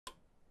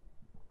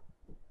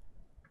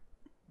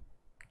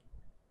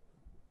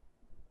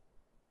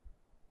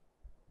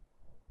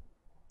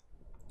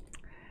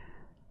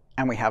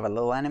And we have a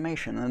little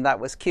animation, and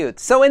that was cute.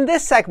 So in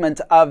this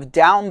segment of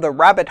Down the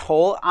Rabbit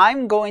Hole,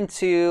 I'm going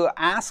to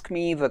ask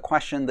me the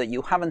question that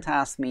you haven't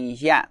asked me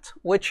yet,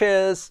 which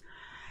is,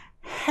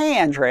 hey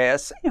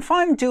Andreas, if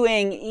I'm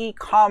doing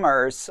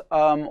e-commerce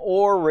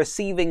or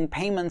receiving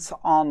payments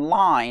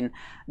online,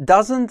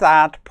 doesn't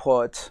that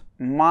put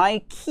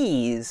my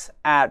keys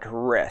at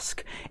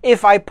risk?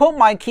 If I put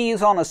my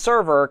keys on a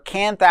server,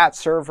 can't that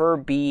server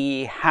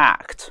be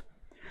hacked?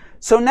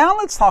 So now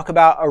let's talk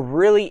about a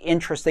really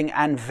interesting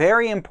and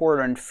very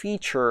important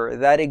feature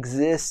that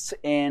exists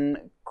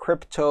in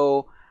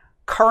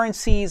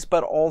cryptocurrencies,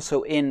 but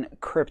also in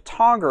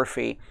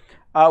cryptography,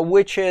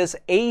 which is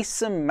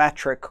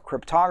asymmetric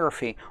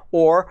cryptography,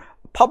 or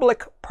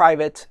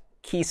public-private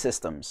key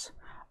systems.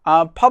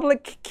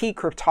 Public key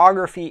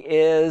cryptography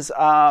is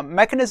a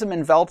mechanism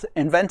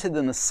invented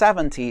in the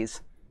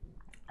 70s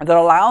that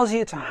allows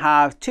you to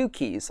have two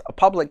keys, a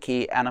public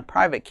key and a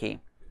private key.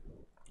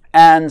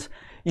 And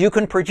you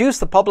can produce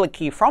the public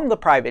key from the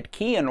private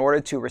key in order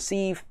to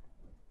receive,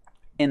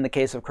 in the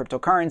case of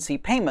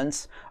cryptocurrency,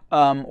 payments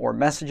or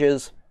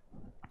messages.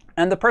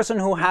 And the person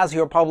who has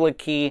your public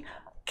key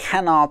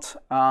cannot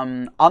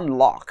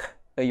unlock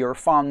your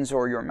funds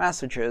or your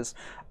messages.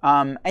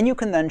 And you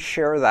can then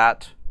share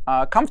that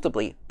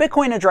comfortably.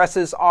 Bitcoin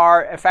addresses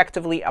are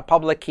effectively a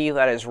public key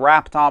that is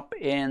wrapped up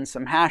in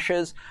some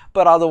hashes,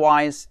 but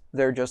otherwise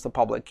they're just a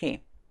public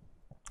key.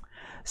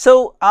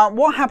 So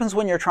what happens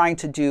when you're trying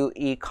to do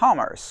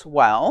e-commerce?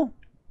 Well,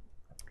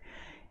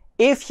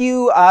 if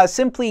you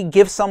simply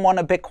give someone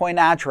a Bitcoin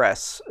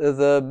address,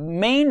 the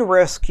main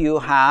risk you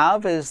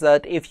have is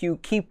that if you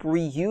keep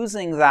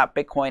reusing that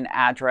Bitcoin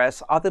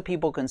address, other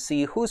people can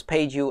see who's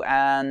paid you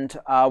and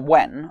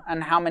when,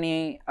 and how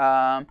many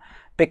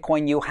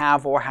Bitcoin you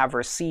have or have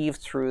received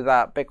through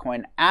that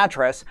Bitcoin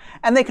address.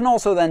 And they can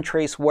also then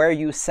trace where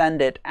you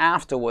send it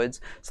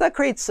afterwards. So that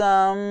creates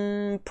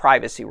some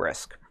privacy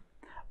risk.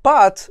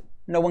 But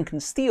no one can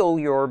steal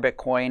your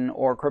Bitcoin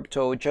or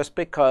crypto just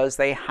because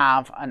they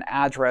have an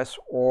address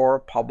or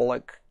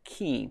public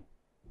key.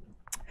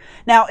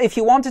 Now, if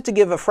you wanted to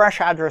give a fresh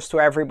address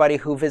to everybody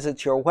who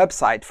visits your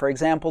website, for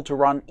example, to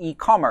run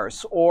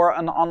e-commerce or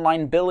an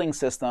online billing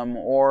system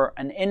or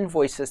an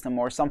invoice system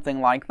or something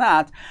like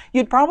that,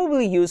 you'd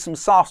probably use some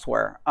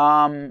software.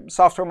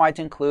 Software might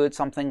include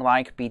something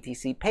like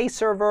BTC Pay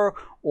Server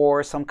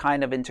or some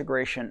kind of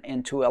integration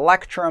into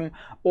Electrum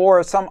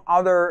or some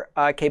other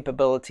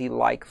capability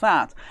like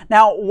that.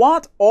 Now,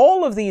 what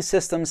all of these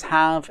systems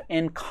have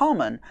in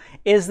common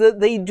is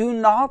that they do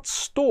not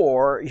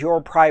store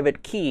your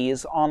private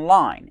keys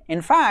online.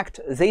 In fact,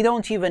 they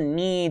don't even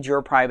need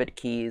your private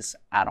keys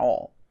at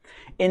all.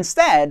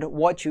 Instead,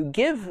 what you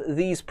give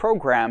these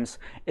programs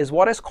is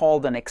what is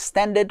called an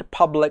extended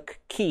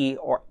public key,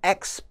 or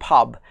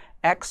XPUB,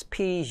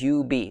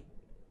 XPUB.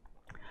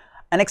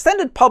 An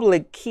extended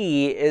public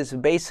key is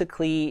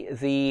basically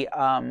the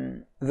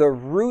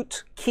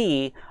root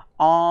key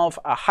of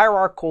a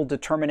hierarchical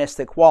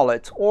deterministic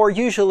wallet, or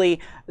usually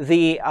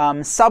the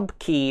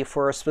subkey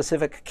for a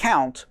specific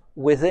account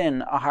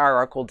within a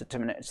hierarchical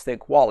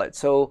deterministic wallet.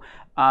 So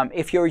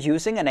if you're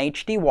using an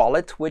HD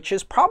wallet, which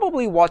is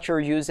probably what you're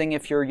using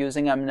if you're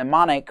using a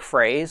mnemonic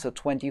phrase, a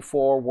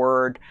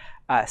 24-word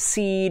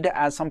seed,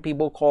 as some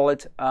people call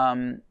it,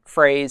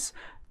 phrase,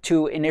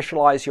 to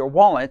initialize your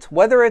wallet,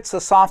 whether it's a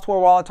software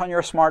wallet on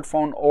your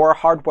smartphone or a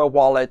hardware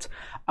wallet,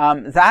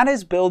 that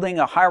is building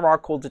a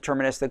hierarchical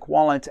deterministic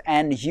wallet,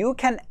 and you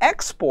can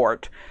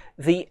export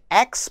the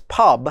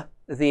XPUB,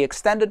 the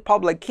extended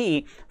public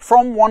key,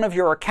 from one of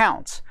your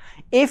accounts.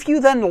 If you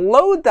then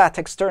load that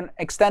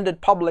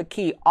extended public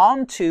key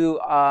onto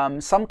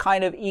some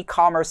kind of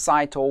e-commerce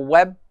site or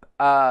web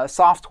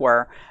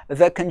software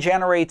that can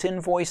generate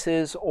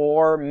invoices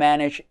or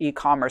manage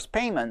e-commerce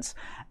payments,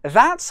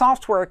 that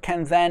software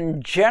can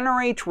then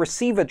generate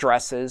receive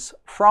addresses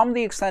from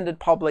the extended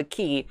public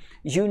key,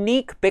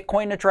 unique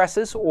Bitcoin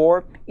addresses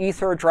or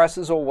Ether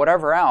addresses or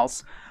whatever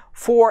else,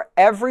 for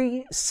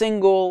every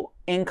single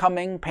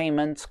incoming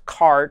payment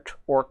cart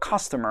or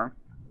customer,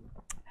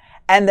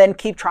 and then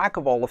keep track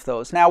of all of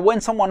those. Now,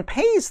 when someone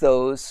pays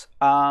those,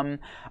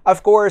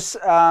 of course,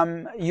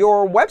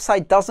 your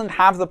website doesn't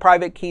have the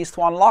private keys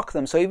to unlock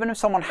them. So even if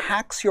someone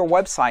hacks your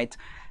website,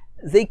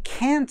 they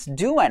can't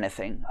do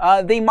anything.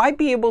 They might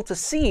be able to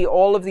see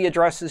all of the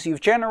addresses you've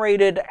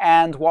generated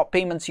and what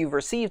payments you've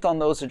received on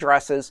those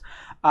addresses,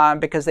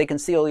 because they can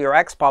steal your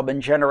XPUB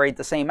and generate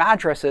the same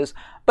addresses,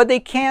 but they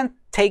can't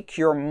take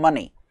your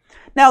money.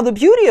 Now, the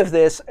beauty of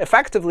this,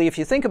 effectively, if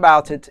you think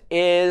about it,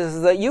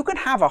 is that you could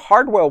have a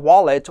hardware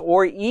wallet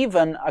or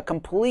even a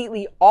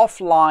completely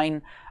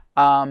offline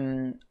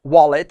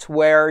wallet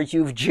where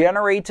you've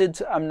generated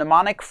a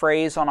mnemonic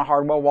phrase on a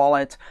hardware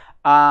wallet,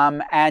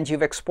 and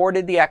you've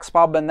exported the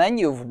XPUB, and then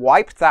you've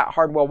wiped that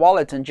hardware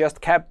wallet and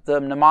just kept the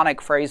mnemonic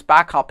phrase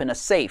back up in a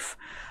safe.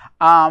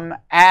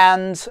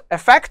 And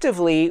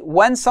effectively,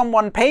 when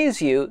someone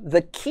pays you,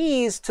 the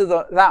keys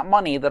to that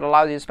money that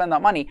allows you to spend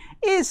that money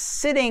is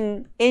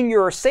sitting in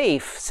your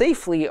safe,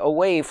 safely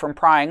away from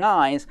prying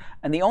eyes,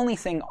 and the only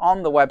thing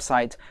on the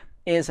website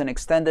is an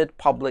extended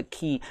public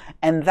key.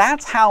 And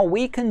that's how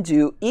we can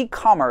do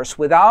e-commerce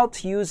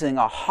without using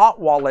a hot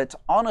wallet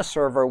on a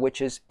server,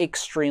 which is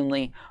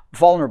extremely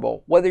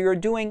vulnerable. Whether you're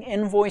doing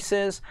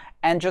invoices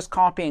and just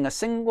copying a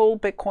single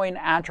Bitcoin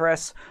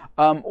address,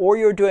 or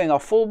you're doing a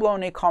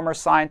full-blown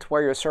e-commerce site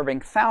where you're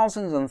serving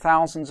thousands and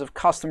thousands of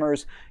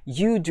customers,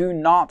 you do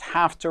not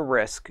have to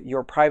risk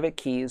your private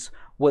keys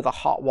with a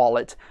hot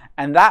wallet.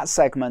 And that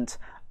segment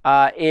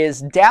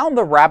is down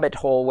the rabbit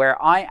hole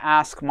where I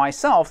ask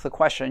myself the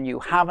question you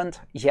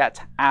haven't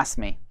yet asked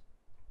me.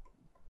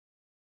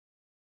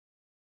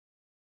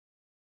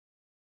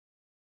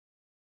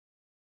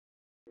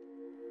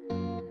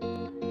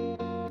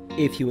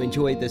 If you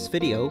enjoyed this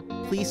video,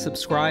 please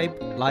subscribe,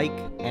 like,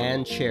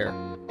 and share.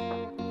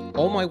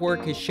 All my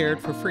work is shared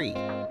for free,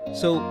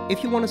 so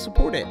if you want to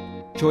support it,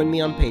 join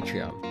me on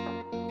Patreon.